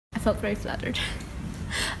felt very flattered.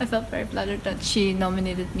 I felt very flattered that she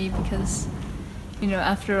nominated me because, you know,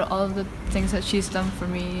 after all of the things that she's done for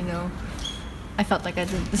me, you know, I felt like I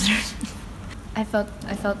didn't deserve it. I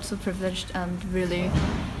felt so privileged and really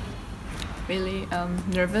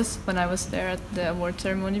nervous when I was there at the award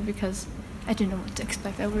ceremony because I didn't know what to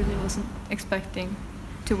expect. I really wasn't expecting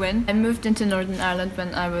to win. I moved into Northern Ireland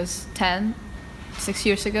when I was 10, 6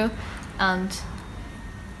 years ago, and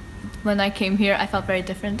when I came here I felt very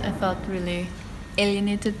different. I felt really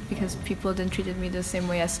alienated because people didn't treat me the same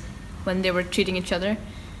way as when they were treating each other,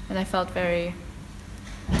 and I felt very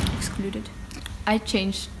excluded. I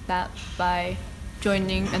changed that by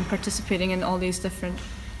joining and participating in all these different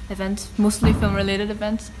events, mostly film-related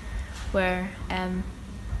events, where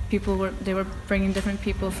they were bringing different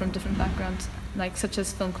people from different backgrounds, like such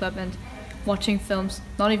as film club, and watching films,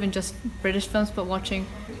 not even just British films, but watching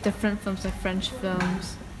different films like French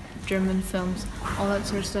films, German films, all that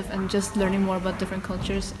sort of stuff, and just learning more about different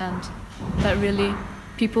cultures. And that really,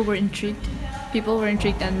 people were intrigued,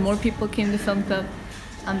 and more people came to film club,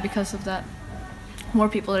 and because of that, more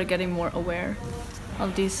people are getting more aware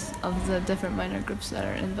of the different minor groups that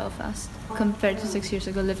are in Belfast. Compared to 6 years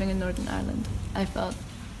ago living in Northern Ireland, I felt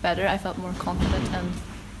better, I felt more confident,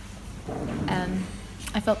 and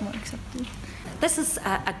I felt more accepted. This is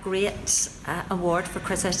a great award for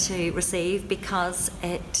Krizzah to receive because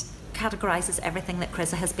it categorises everything that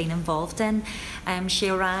Krizzah has been involved in. She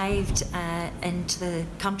arrived into the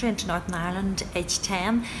country, into Northern Ireland, aged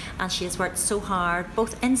 10, and she has worked so hard,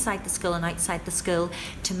 both inside the school and outside the school,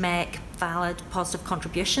 to make valid, positive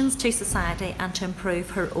contributions to society and to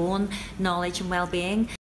improve her own knowledge and well-being.